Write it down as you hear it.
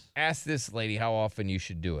Ask this lady how often you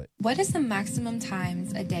should do it. What is the maximum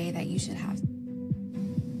times a day that you should have?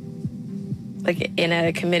 Like in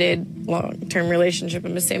a committed long-term relationship,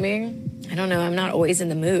 I'm assuming. I don't know. I'm not always in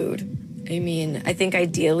the mood. I mean, I think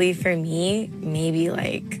ideally for me, maybe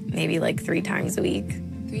like 3 times a week.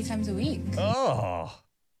 3 times a week. Oh.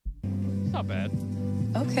 It's not bad.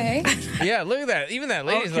 Okay. Yeah, look at that. Even that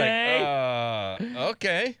lady's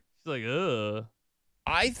okay. She's like, ugh.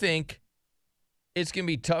 I think it's going to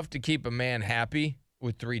be tough to keep a man happy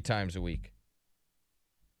with 3 times a week.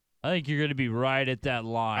 I think you're going to be right at that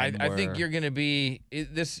line. I think you're going to be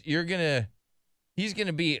he's going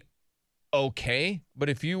to be okay, but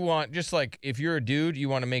if you want, just like if you're a dude, you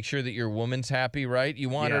want to make sure that your woman's happy, right? You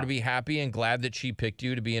want her to be happy and glad that she picked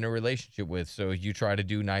you to be in a relationship with. So you try to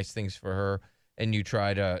do nice things for her, and you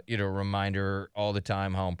try to, remind her all the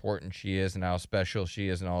time how important she is and how special she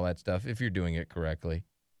is and all that stuff, if you're doing it correctly.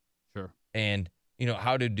 Sure. And,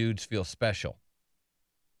 how do dudes feel special?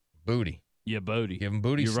 Booty. Yeah, booty. Give them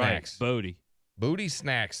booty You're snacks. Right, booty. Booty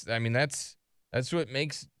snacks. I mean, that's what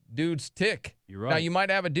makes dudes tick. You're right. Now, you might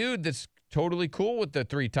have a dude that's totally cool with the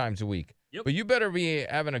 3 times a week. Yep. But you better be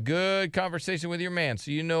having a good conversation with your man so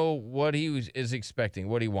you know what he is expecting,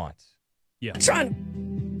 what he wants. Yeah.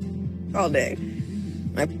 Trying all day.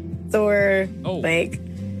 Or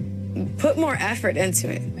put more effort into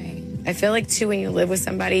it. Right. I feel like too, when you live with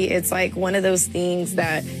somebody, it's like one of those things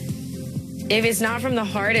that if it's not from the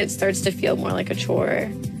heart, it starts to feel more like a chore,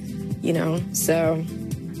 So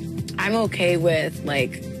I'm okay with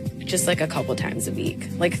just a couple times a week.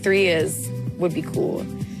 3 would be cool.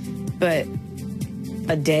 But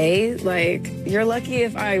a day, you're lucky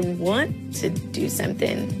if I want to do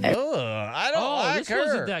something. I don't like this her.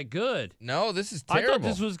 wasn't that good. No, this is terrible. I thought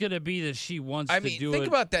this was going to be that she wants to do it. Think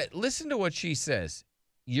about that. Listen to what she says.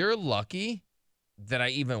 You're lucky that I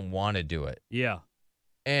even want to do it. Yeah.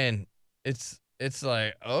 And it's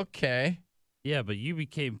like, okay. Yeah, but you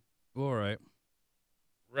became, all right.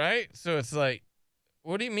 Right? So it's like,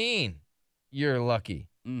 what do you mean you're lucky?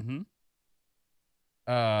 Mm-hmm.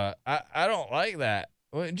 I don't like that.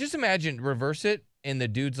 Just imagine, reverse it, and the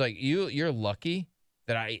dude's like, you're lucky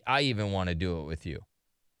that I even want to do it with you.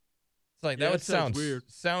 It's like, that would sound weird.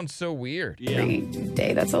 Sounds so weird. Yeah. Every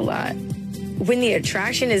day, that's a lot. When the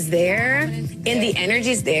attraction is there and the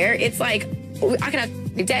energy's there, it's like, I can have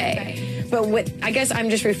every day. But I guess I'm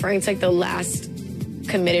just referring to the last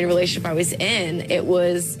committed relationship I was in. I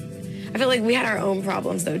feel like we had our own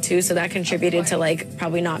problems though too, so that contributed to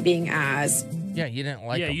probably not being as. Yeah, you didn't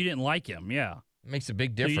like him. Yeah, you didn't like him. Yeah, it makes a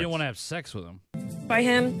big so difference. you didn't want to have sex with him. By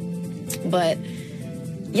him, but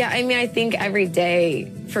yeah, I mean, I think every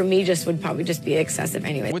day for me would probably just be excessive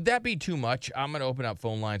anyway. Would that be too much? I'm gonna open up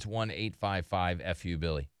phone lines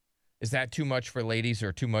 1-855-FU-Billy. Is that too much for ladies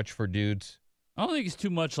or too much for dudes? I don't think it's too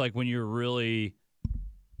much when you're really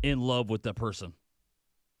in love with that person.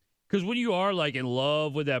 Because when you are in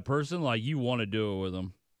love with that person, you want to do it with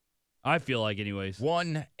them. I feel like, anyways.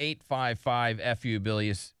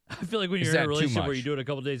 1-855-FU-Billy. I feel like when you're in a relationship where you do it a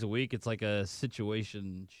couple days a week, it's like a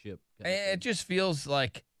situationship. It just feels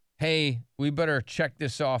like, hey, we better check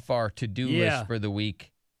this off our to-do list for the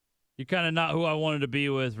week. You're kind of not who I wanted to be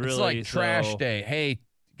with, really. It's like trash day. Hey,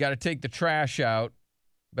 got to take the trash out.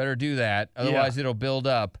 Better do that. Otherwise, it'll build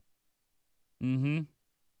up. Mm-hmm.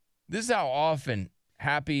 This is how often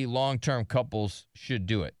happy long-term couples should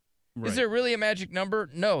do it. Right. Is there really a magic number?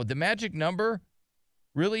 No, the magic number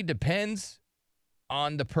really depends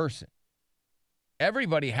on the person.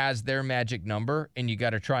 Everybody has their magic number, and you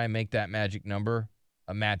got to try and make that magic number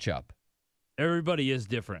a matchup. Everybody is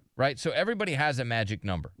different. Right? So everybody has a magic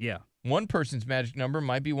number. Yeah. One person's magic number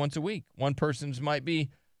might be once a week. One person's might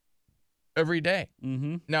be every day.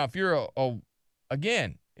 Mm-hmm. Now, if you're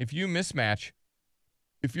if you mismatch,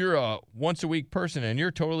 if you're a once-a-week person and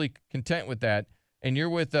you're totally content with that, and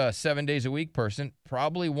you're with a 7 days a week person,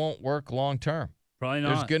 probably won't work long-term. Probably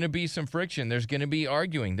not. There's going to be some friction. There's going to be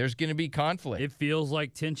arguing. There's going to be conflict. It feels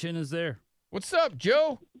like tension is there. What's up,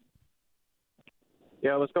 Joe?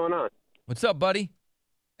 Yeah, what's going on? What's up, buddy?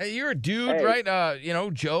 Hey, you're a dude, right?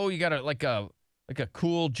 Joe, you got a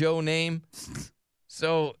cool Joe name.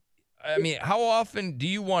 So, I mean, how often do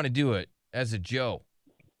you want to do it as a Joe?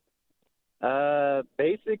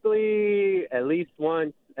 Basically at least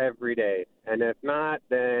once every day. And if not,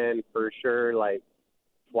 then for sure, twice.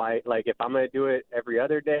 If I'm going to do it every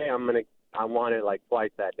other day, I want it twice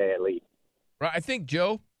that day at least. Right. I think,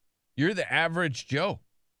 Joe, you're the average Joe.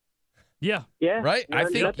 Yeah. Yeah. Right? I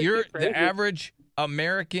think you're crazy. the average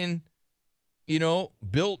American,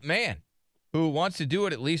 built man who wants to do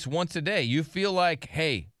it at least once a day. You feel like,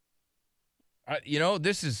 hey,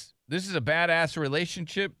 this this is a badass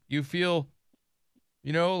relationship. You feel,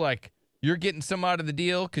 like you're getting some out of the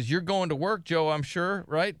deal because you're going to work, Joe, I'm sure,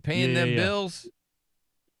 right? Paying them bills.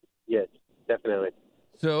 Yes, definitely.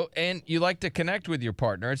 So, and you like to connect with your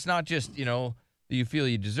partner. It's not just, you feel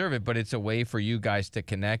you deserve it, but it's a way for you guys to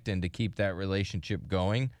connect and to keep that relationship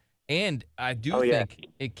going. And I do think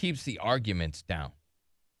it keeps the arguments down.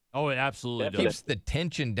 Oh, it absolutely It does. keeps the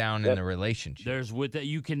tension down in the relationship. There's with that.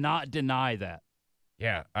 You cannot deny that.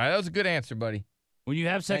 Yeah. That was a good answer, buddy. When you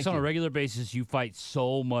have sex Thank on a you. regular basis, you fight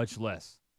so much less.